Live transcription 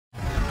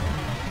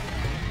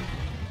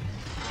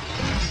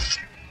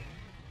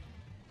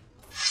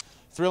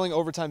Thrilling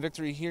overtime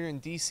victory here in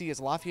D.C.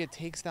 as Lafayette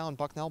takes down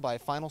Bucknell by a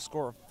final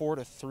score of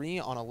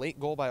 4-3 on a late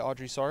goal by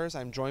Audrey Sars.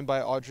 I'm joined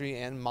by Audrey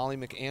and Molly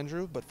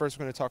McAndrew, but first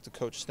we're going to talk to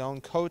Coach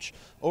Stone. Coach,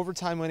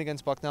 overtime win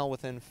against Bucknell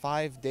within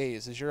 5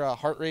 days. Is your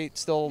heart rate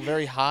still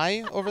very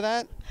high over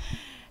that?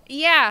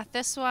 Yeah,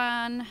 this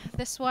one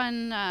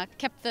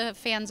kept the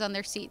fans on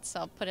their seats.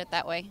 I'll put it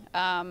that way.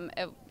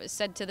 It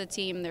said to the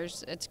team,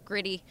 it's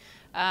gritty,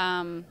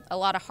 a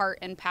lot of heart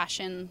and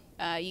passion.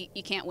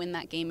 You can't win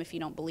that game if you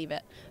don't believe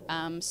it.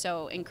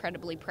 So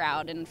incredibly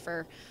proud, and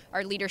for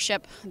our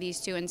leadership, these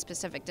two in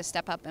specific, to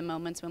step up in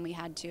moments when we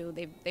had to.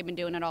 They've been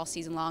doing it all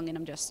season long, and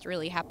I'm just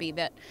really happy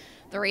that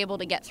they're able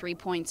to get 3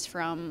 points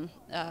from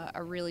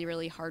a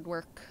really hard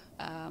work.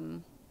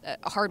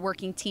 A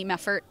hardworking team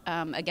effort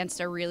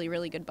against a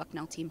really good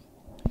Bucknell team.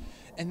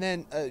 And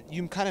then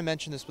you kind of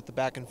mentioned this with the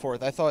back and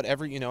forth. I thought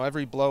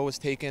every blow was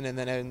taken, and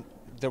then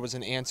there was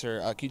an answer.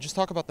 Can you just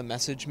talk about the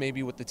message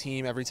maybe with the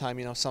team every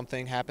time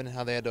something happened, and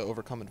how they had to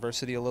overcome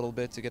adversity a little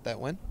bit to get that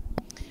win?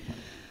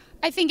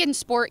 I think in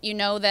sport,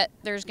 that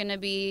there's going to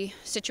be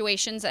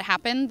situations that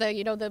happen.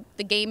 The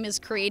game is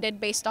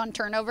created based on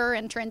turnover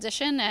and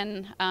transition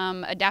and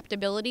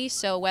adaptability.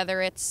 So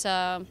whether it's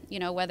a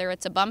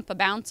bump, a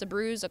bounce, a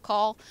bruise, a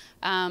call,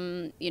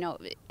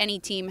 any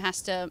team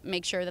has to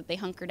make sure that they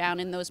hunker down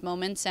in those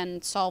moments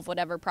and solve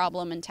whatever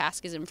problem and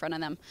task is in front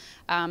of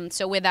them.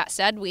 So with that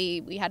said,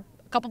 we had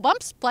a couple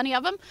bumps, plenty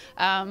of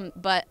them,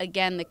 but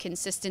again, the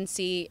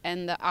consistency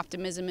and the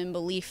optimism and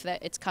belief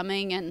that it's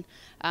coming,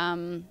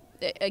 and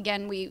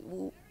again,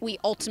 we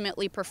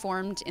ultimately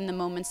performed in the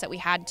moments that we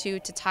had to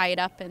tie it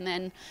up and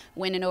then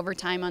win in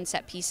overtime on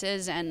set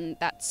pieces, and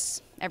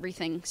that's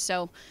everything.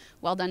 So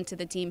well done to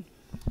the team.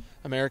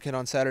 American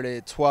on Saturday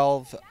at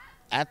 12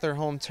 at their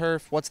home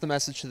turf. What's the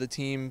message to the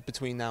team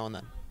between now and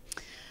then?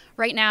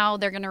 Right now,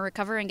 they're going to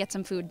recover and get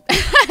some food.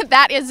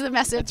 That is the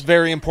message. It's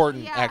very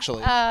important,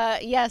 actually.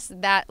 Yes,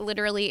 that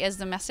literally is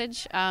the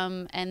message.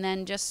 And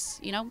then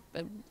just,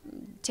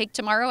 take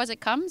tomorrow as it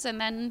comes, and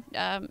then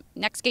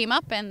next game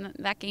up, and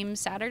that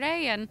game's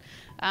Saturday. And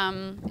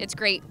it's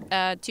great.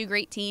 Two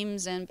great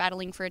teams and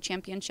battling for a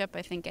championship.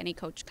 I think any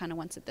coach kind of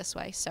wants it this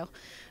way. So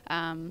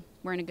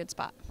we're in a good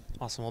spot.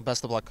 Awesome. Well,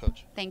 best of luck,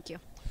 Coach. Thank you.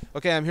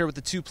 Okay, I'm here with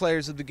the two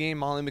players of the game,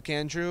 Molly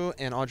McAndrew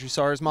and Audrey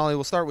Sars. Molly,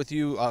 we'll start with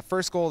you.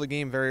 First goal of the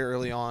game very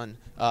early on.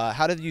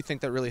 How did you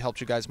think that really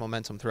helped you guys'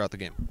 momentum throughout the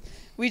game?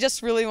 We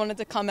just really wanted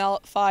to come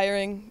out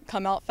firing,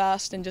 come out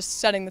fast, and just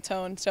setting the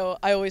tone. So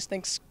I always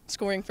think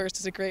scoring first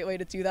is a great way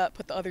to do that,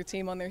 put the other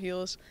team on their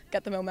heels,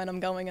 get the momentum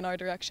going in our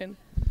direction.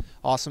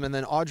 Awesome. And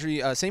then Audrey,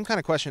 same kind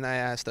of question I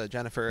asked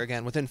Jennifer.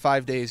 Again, within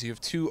 5 days, you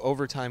have 2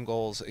 overtime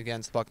goals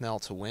against Bucknell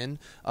to win.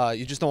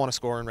 You just don't want to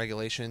score in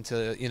regulation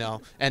to,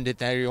 end it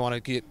there. You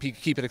want to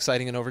keep it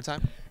exciting in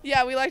overtime?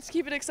 Yeah, we like to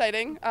keep it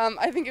exciting.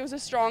 I think it was a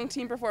strong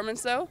team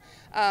performance, though,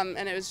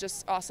 and it was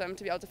just awesome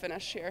to be able to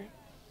finish here.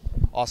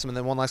 Awesome. And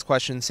then one last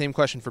question, same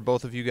question for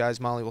both of you guys.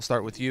 Molly, we'll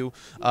start with you.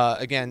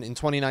 Again, in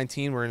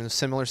 2019, we're in a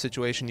similar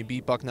situation. You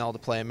beat Bucknell to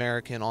play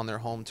American on their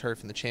home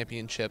turf in the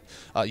championship.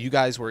 You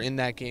guys were in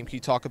that game. Can you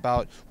talk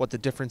about what the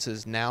difference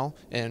is now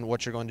and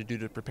what you're going to do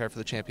to prepare for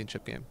the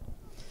championship game?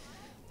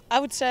 I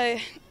would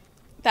say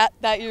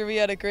that year we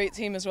had a great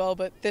team as well,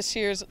 but this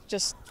year's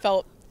just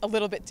felt a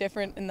little bit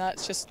different, and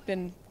that's just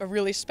been a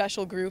really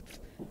special group,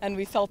 and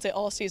we felt it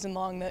all season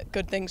long that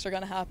good things are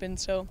going to happen.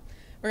 So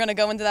we're going to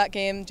go into that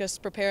game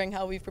just preparing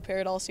how we've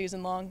prepared all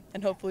season long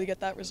and hopefully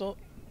get that result.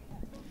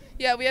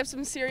 Yeah, we have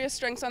some serious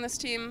strengths on this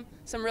team,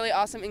 some really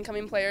awesome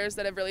incoming players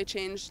that have really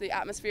changed the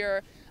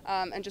atmosphere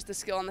and just the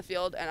skill on the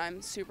field, and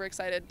I'm super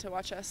excited to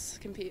watch us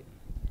compete.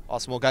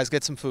 Awesome. Well, guys,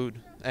 get some food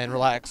and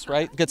relax,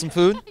 right? Get some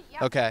food?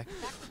 Yep. Okay.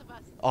 Back to the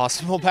bus.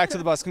 Awesome. Well, back to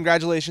the bus.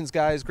 Congratulations,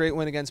 guys. Great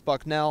win against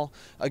Bucknell.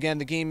 Again,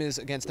 the game is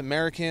against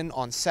American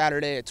on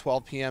Saturday at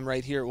 12 p.m.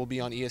 right here. It will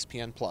be on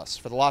ESPN+.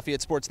 For the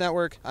Lafayette Sports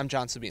Network, I'm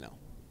John Sabino.